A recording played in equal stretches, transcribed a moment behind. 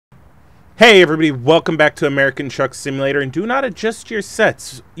Hey everybody, welcome back to American Truck Simulator, and do not adjust your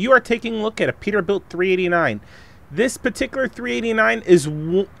sets. You are taking a look at a Peterbilt 389. This particular 389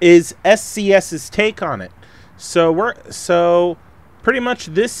 is SCS's take on it. So pretty much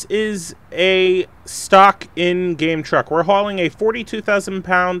this is a stock in-game truck. We're hauling a 42,000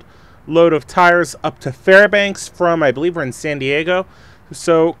 pound load of tires up to Fairbanks from, I believe we're in San Diego.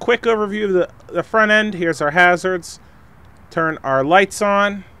 So quick overview of the front end. Here's our hazards. Turn our lights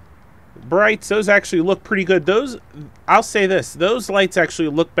on. Brights, those actually look pretty good. Those, I'll say this, those lights actually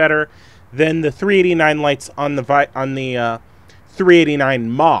look better than the 389 lights on the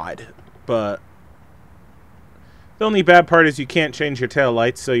 389 mod. But the only bad part is you can't change your tail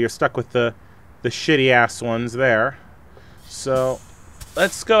lights, so you're stuck with the shitty ass ones there. So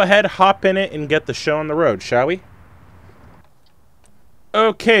let's go ahead, hop in it, and get the show on the road, shall we?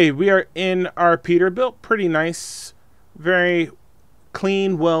 Okay, we are in our Peterbilt. Pretty nice, very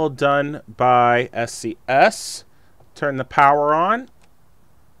clean, well done by SCS. Turn the power on.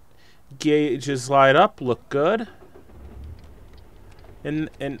 Gauges light up, look good. And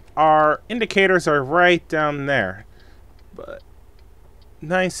our indicators are right down there. But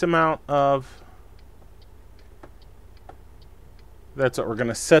nice amount of... That's what we're going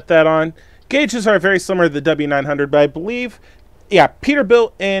to set that on. Gauges are very similar to the W900, but I believe... Yeah,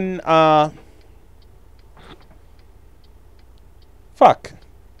 Peterbilt in... Fuck.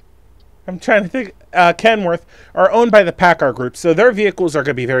 I'm trying to think. Kenworth are owned by the Packard Group, so their vehicles are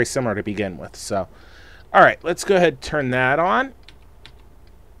going to be very similar to begin with. So, all right, let's go ahead and turn that on.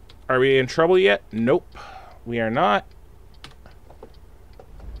 Are we in trouble yet? Nope, we are not.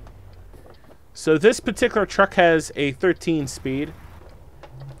 So this particular truck has a 13 speed,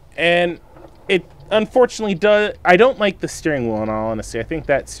 and it unfortunately does. I don't like the steering wheel, in all honesty. I think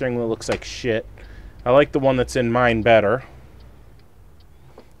that steering wheel looks like shit. I like the one that's in mine better.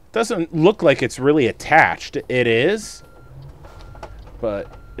 Doesn't look like it's really attached. It is, but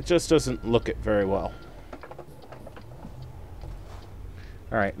it just doesn't look it very well.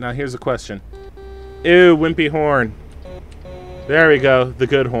 Alright, now here's a question. Ew, wimpy horn. There we go, the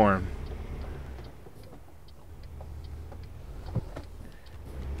good horn.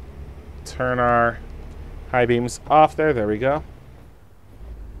 Turn our high beams off there. There we go.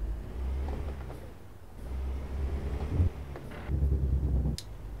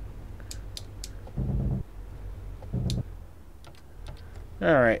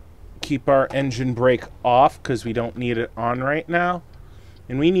 Alright, keep our engine brake off because we don't need it on right now.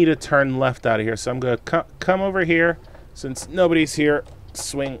 And we need to turn left out of here. So I'm going to come over here. Since nobody's here,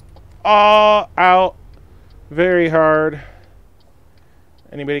 swing all out very hard.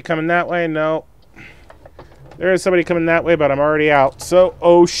 Anybody coming that way? No. There is somebody coming that way, but I'm already out. So,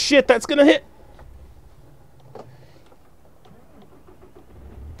 oh shit, that's going to hit.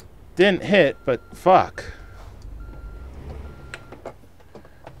 Didn't hit, but fuck.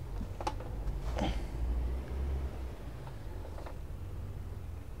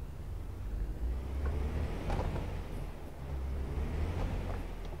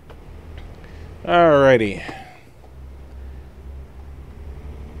 Alrighty.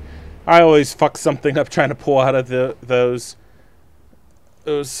 I always fuck something up trying to pull out of those.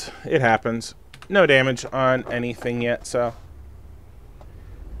 It happens. No damage on anything yet, so.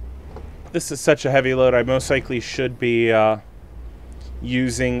 This is such a heavy load, I most likely should be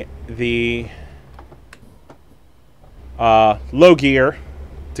using the low gear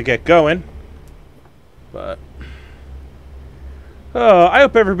to get going. But... I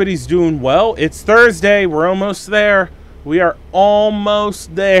hope everybody's doing well. It's Thursday. We're almost there. We are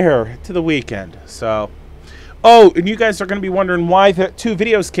almost there to the weekend. So, oh, and you guys are going to be wondering why the two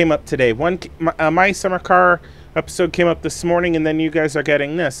videos came up today. One, my summer car episode came up this morning, and then you guys are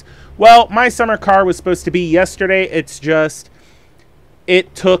getting this. Well, my summer car was supposed to be yesterday. It's just,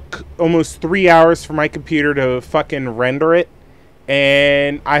 it took almost 3 hours for my computer to fucking render it,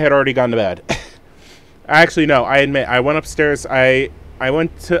 and I had already gone to bed. Actually, no, I admit, I went upstairs. I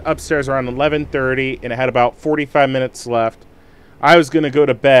went to upstairs around 11:30, and it had about 45 minutes left. I was going to go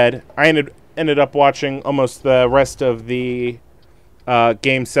to bed. I ended up watching almost the rest of the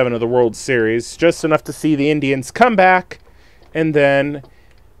Game 7 of the World Series, just enough to see the Indians come back, and then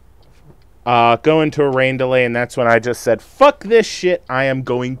go into a rain delay, and that's when I just said, fuck this shit, I am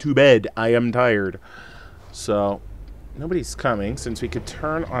going to bed. I am tired. So, nobody's coming, since we could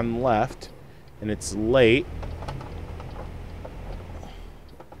turn on left. And it's late.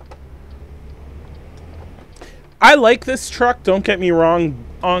 I like this truck, don't get me wrong.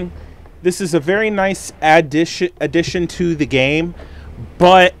 This is a very nice addition to the game,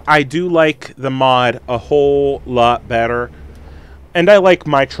 but I do like the mod a whole lot better. And I like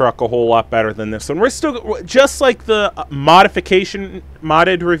my truck a whole lot better than this one. We're still, just like the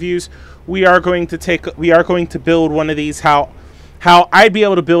modded reviews, we are going to build one of these how I'd be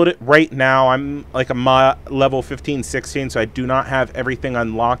able to build it right now. I'm like a level 15, 16, so I do not have everything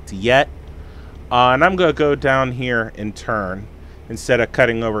unlocked yet. And I'm going to go down here and turn instead of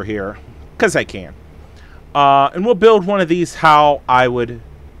cutting over here, because I can. And we'll build one of these how I would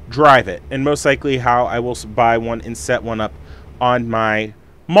drive it, and most likely how I will buy one and set one up on my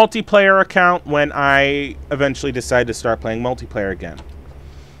multiplayer account when I eventually decide to start playing multiplayer again.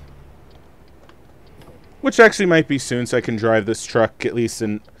 Which actually might be soon, so I can drive this truck at least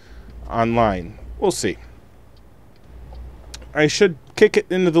online. We'll see. I should kick it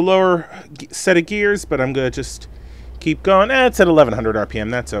into the lower set of gears, but I'm going to just keep going. It's at 1100 RPM.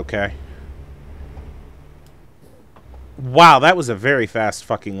 That's okay. Wow, that was a very fast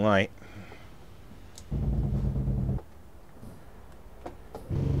fucking light.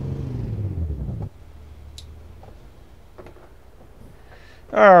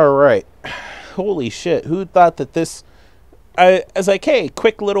 Alright. Holy shit. Who thought that this... I was like, hey,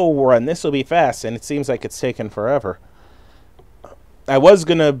 quick little run. This will be fast. And it seems like it's taken forever. I was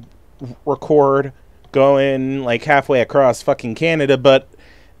going to record going like halfway across fucking Canada, but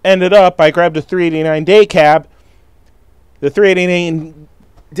ended up, I grabbed a 389 day cab. The 389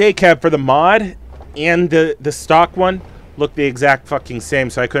 day cab for the mod and the stock one looked the exact fucking same,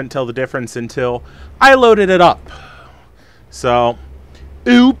 so I couldn't tell the difference until I loaded it up. So...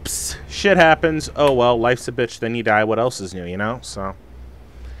 oops, shit happens. Oh well, life's a bitch, then you die. What else is new, you know? So,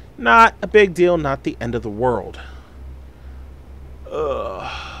 not a big deal, not the end of the world.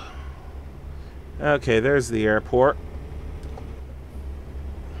 Ugh. Okay, there's the airport.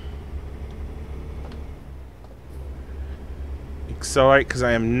 Accelerate, because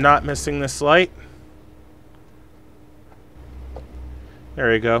I am not missing this light.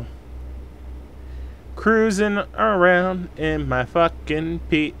 There you go. Cruising around in my fucking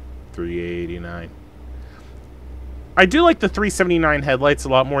Pete 389. I do like the 379 headlights a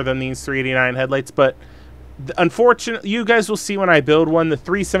lot more than these 389 headlights, but unfortunately, you guys will see when I build one, the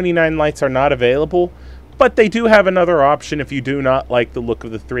 379 lights are not available, but they do have another option if you do not like the look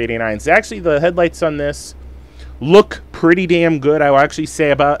of the 389s. Actually, the headlights on this look pretty damn good. I will actually say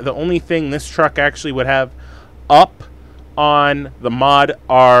about the only thing this truck actually would have up on the mod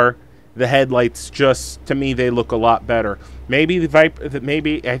are the headlights. Just to me, they look a lot better. Maybe the Viper,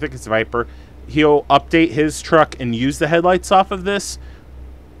 maybe I think it's Viper, he'll update his truck and use the headlights off of this.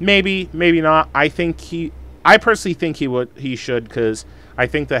 Maybe, maybe not. I personally think he should, because I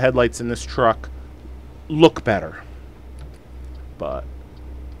think the headlights in this truck look better. But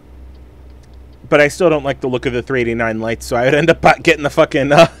I still don't like the look of the 389 lights, so I would end up getting the fucking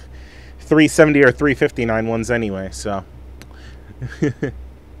 370 or 359 ones anyway. So.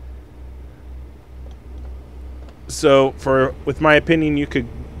 So, with my opinion, you could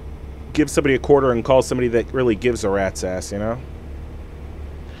give somebody a quarter and call somebody that really gives a rat's ass, you know?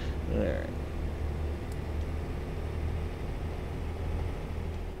 Alright.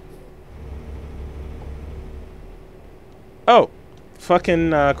 Oh,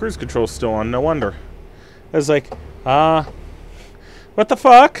 fucking cruise control's still on, no wonder. I was like, what the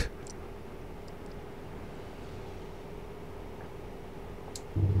fuck?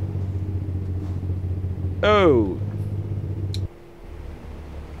 Oh.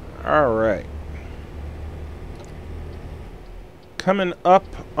 Alright. Coming up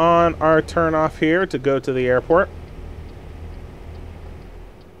on our turn off here to go to the airport.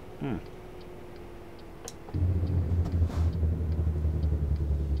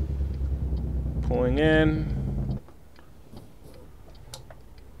 Pulling in.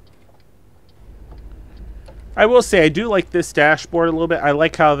 I will say I do like this dashboard a little bit. I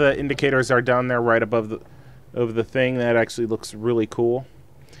like how the indicators are down there right above the thing. That actually looks really cool.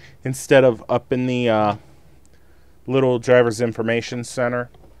 Instead of up in the little driver's information center.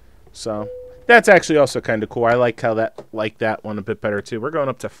 So that's actually also kind of cool. I like how that one a bit better too. We're going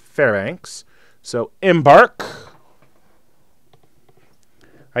up to Fairbanks. So embark.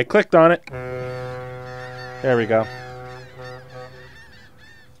 I clicked on it. There we go.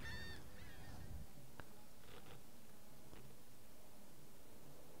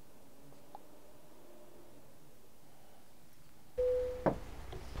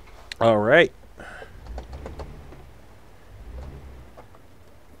 All right.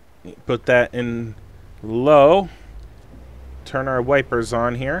 Put that in low. Turn our wipers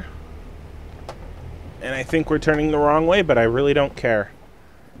on here. And I think we're turning the wrong way, but I really don't care.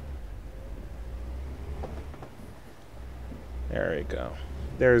 There we go.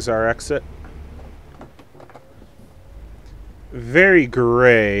 There's our exit. very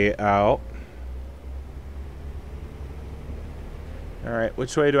gray out. Alright,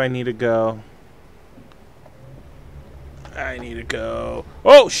 which way do I need to go? I need to go...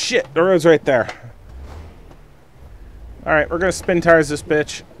 Oh, shit! The road's right there. Alright, we're gonna spin tires this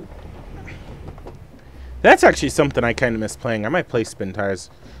bitch. That's actually something I kind of miss playing. I might play spin tires.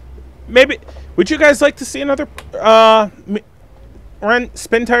 Maybe... Would you guys like to see another... run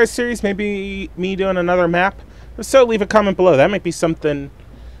spin tires series? Maybe me doing another map? If so, leave a comment below. That might be something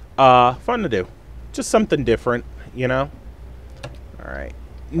fun to do. Just something different, you know? Alright.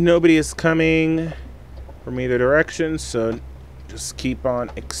 Nobody is coming from either direction, so just keep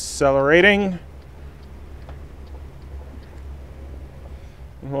on accelerating.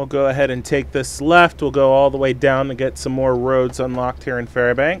 We'll go ahead and take this left. We'll go all the way down to get some more roads unlocked here in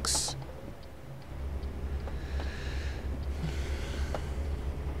Fairbanks.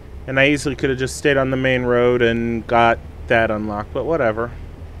 And I easily could have just stayed on the main road and got that unlocked, but whatever.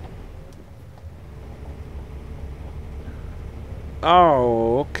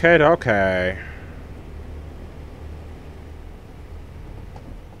 Oh, okay.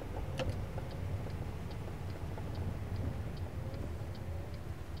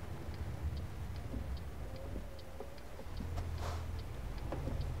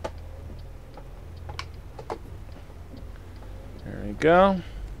 There we go.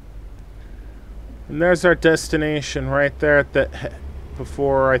 And there's our destination right there at the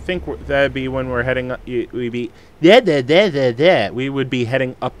before. I think that'd be when we're heading up. We would be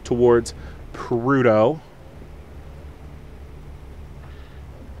heading up towards Prudhoe.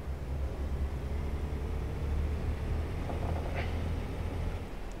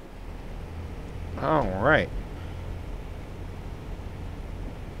 All right.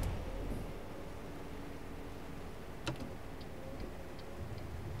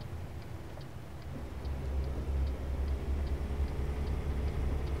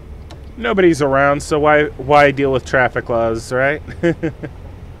 Nobody's around, so why deal with traffic laws, right?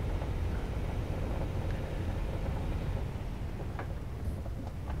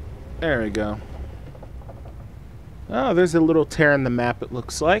 There we go. Oh, there's a little tear in the map, it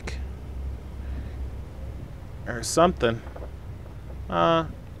looks like. Or something. Either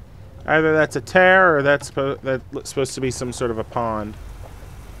that's a tear or that's supposed to be some sort of a pond.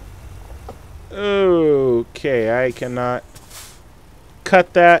 Okay, I cannot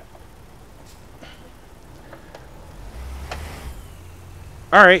cut that.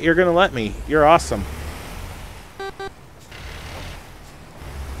 Alright, you're gonna let me. You're awesome.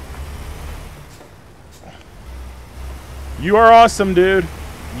 You are awesome, dude.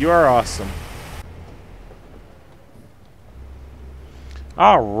 You are awesome.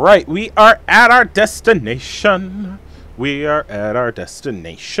 Alright, we are at our destination. We are at our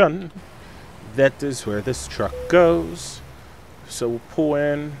destination. That is where this truck goes. So we'll pull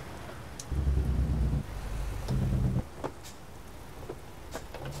in.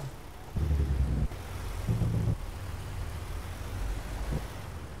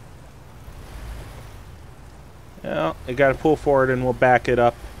 Well, you gotta pull forward and we'll back it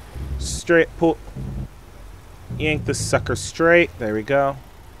up. Straight, pull. Yank the sucker straight. There we go.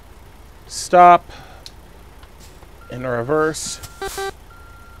 Stop. In reverse.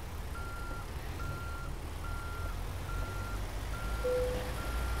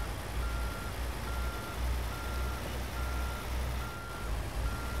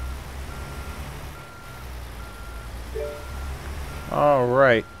 All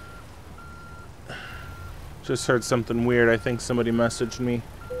right. Just heard something weird. I think somebody messaged me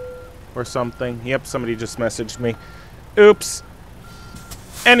or something. Yep, somebody just messaged me. Oops.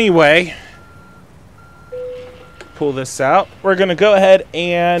 Anyway, pull this out. We're going to go ahead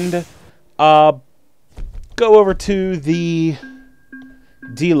and go over to the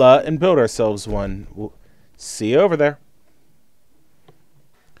dealer and build ourselves one. We'll see you over there.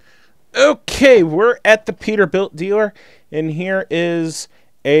 Okay, we're at the Peterbuilt dealer, and here is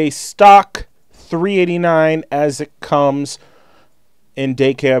a stock 389 as it comes in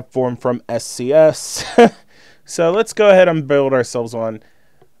day cab form from SCS. So let's go ahead and build ourselves one.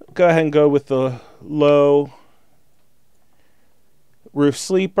 Go ahead and go with the low roof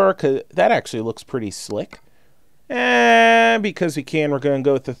sleeper, because that actually looks pretty slick. And because we can, we're going to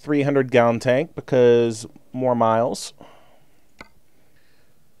go with the 300-gallon tank because more miles.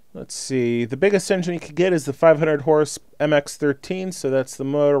 Let's see. The biggest engine you could get is the 500 horse MX-13, so that's the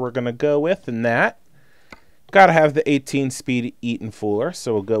motor we're going to go with in that. Got to have the 18-speed Eaton Fuller,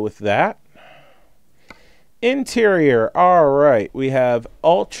 so we'll go with that. Interior. All right. We have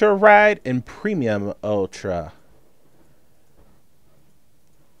Ultra Ride and Premium Ultra.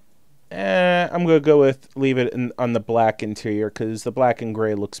 I'm going to go with leave it on the black interior because the black and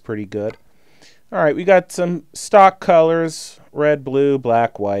gray looks pretty good. All right, we got some stock colors, red, blue,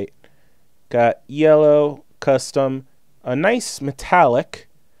 black, white. Got yellow, custom, a nice metallic,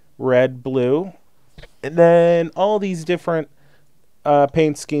 red, blue. And then all these different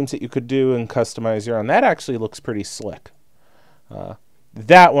paint schemes that you could do and customize your own. That actually looks pretty slick.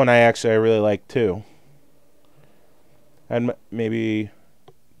 That one I really like too. And maybe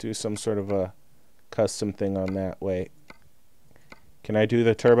do some sort of a custom thing on that. Wait. Can I do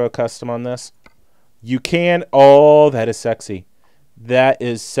the turbo custom on this? You can. Oh, that is sexy. That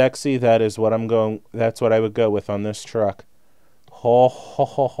is sexy. That is what I'm going. That's what I would go with on this truck. Ho, ho,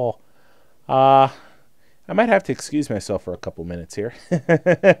 ho, ho. I might have to excuse myself for a couple minutes here.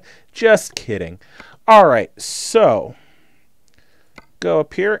 Just kidding. All right, so go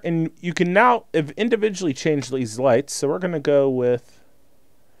up here, and you can now individually change these lights. So we're going to go with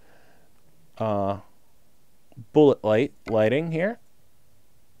bullet lighting here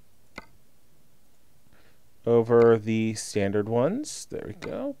over the standard ones. There we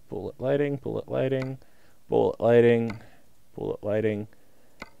go. Bullet lighting, bullet lighting, bullet lighting, bullet lighting.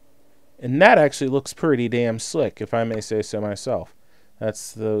 And that actually looks pretty damn slick, if I may say so myself.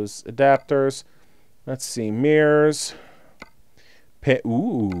 That's those adapters. Let's see, mirrors.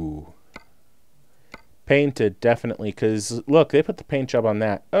 Ooh. Painted, definitely, because, look, they put the paint job on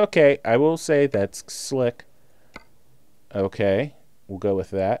that. Okay, I will say that's slick. Okay, we'll go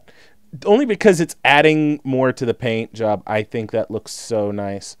with that. Only because it's adding more to the paint job. I think that looks so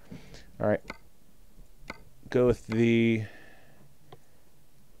nice. All right. Go with the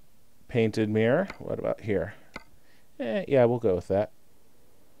painted mirror. What about here? Yeah, we'll go with that.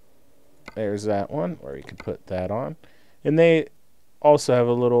 There's that one where you could put that on. And they also have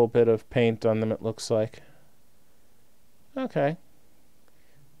a little bit of paint on them, it looks like. Okay.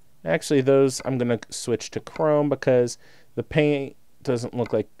 Actually, those I'm going to switch to chrome because the paint doesn't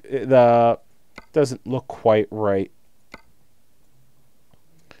look like doesn't look quite right.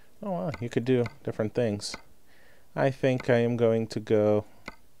 Oh wow, you could do different things. I think I am going to go.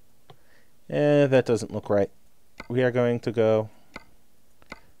 That doesn't look right. We are going to go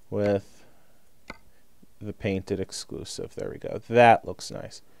with the painted exclusive. There we go. That looks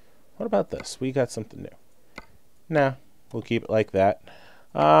nice. What about this? We got something new. Nah, we'll keep it like that.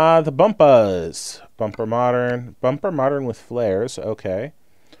 The bumpers. Bumper modern with flares. Okay.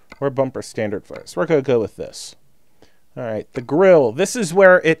 Or bumper standard flares. We're going to go with this. All right. The grill. This is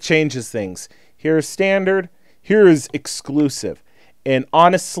where it changes things. Here's standard. Here is exclusive. And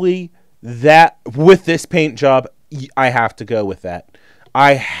honestly, that with this paint job, I have to go with that.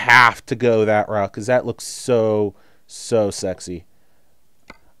 I have to go that route because that looks so sexy.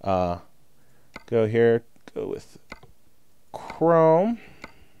 Go here. Go with chrome.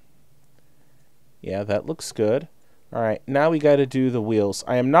 Yeah, that looks good. All right, now we got to do the wheels.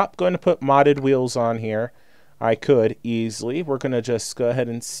 I am not going to put modded wheels on here. I could easily. We're going to just go ahead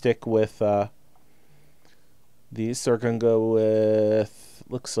and stick with these. So we're going to go with,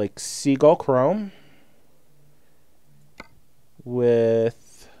 looks like Seagull Chrome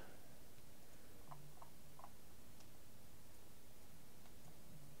with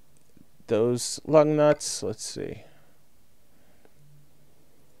those lug nuts. Let's see.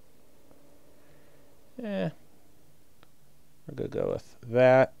 We're going to go with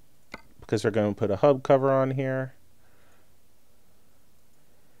that because we're going to put a hub cover on here.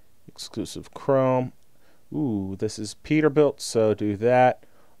 Exclusive chrome. Ooh, this is Peterbuilt, so do that.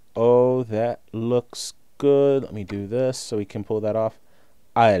 Oh, that looks good. Let me do this so we can pull that off.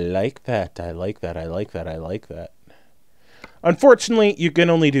 I like that. I like that. I like that. I like that. Unfortunately, you can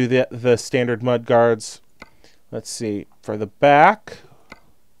only do the standard mud guards. Let's see. For the back,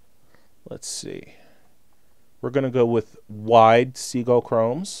 let's see. We're going to go with wide Seagull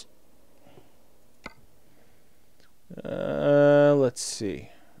Chromes. Let's see.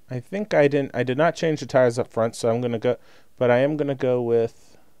 I think I did not change the tires up front, so I'm going to go, but I am going to go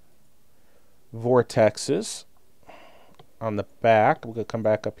with Vortexes on the back. We're going to come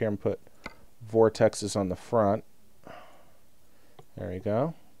back up here and put Vortexes on the front. There we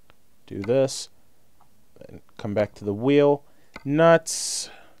go. Do this. And come back to the wheel. Nuts.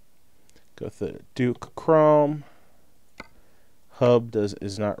 Go with the Duke Chrome. Hub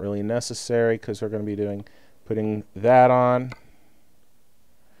is not really necessary because we're going to be putting that on.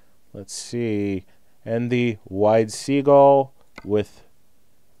 Let's see. And the wide Seagull with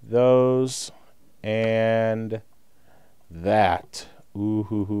those and that. Ooh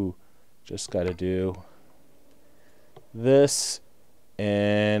hoo hoo. Just got to do this.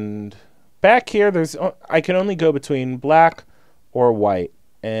 And back here, I can only go between black or white.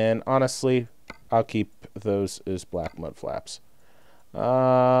 And honestly, I'll keep those as black mud flaps.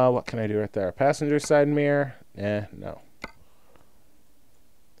 What can I do right there? Passenger side mirror? No.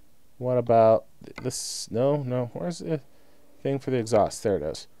 What about this? No. Where's the thing for the exhaust? There it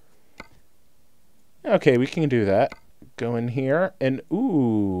is. Okay, we can do that. Go in here and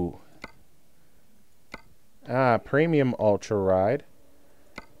ooh. Premium Ultra Ride.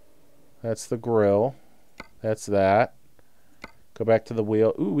 That's the grill. That's that. Go back to the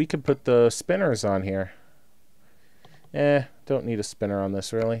wheel. Ooh, we could put the spinners on here. Don't need a spinner on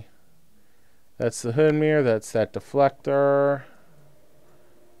this, really. That's the hood mirror. That's that deflector.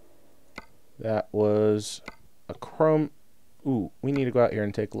 That was a chrome. Ooh, we need to go out here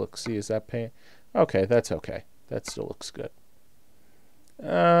and take a look. See, is that paint? Okay, that's okay. That still looks good.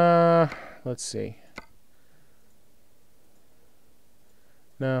 Let's see.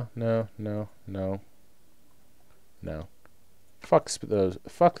 No. Fuck those.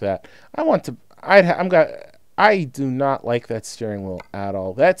 Fuck that. I do not like that steering wheel at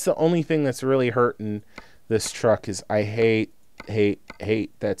all. That's the only thing that's really hurting this truck is I hate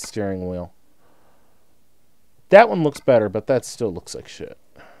that steering wheel. That one looks better, but that still looks like shit.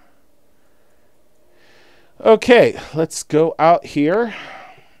 Okay, let's go out here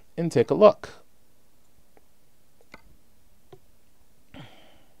and take a look.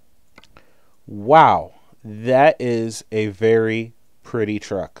 Wow, that is a very pretty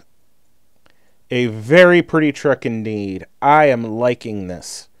truck. A very pretty truck indeed. I am liking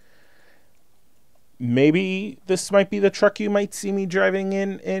this. Maybe this might be the truck you might see me driving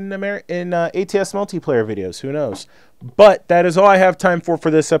in ATS multiplayer videos. Who knows? But that is all I have time for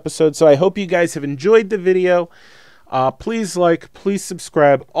this episode. So I hope you guys have enjoyed the video. Please like, please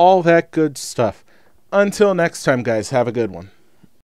subscribe, all that good stuff. Until next time, guys, have a good one.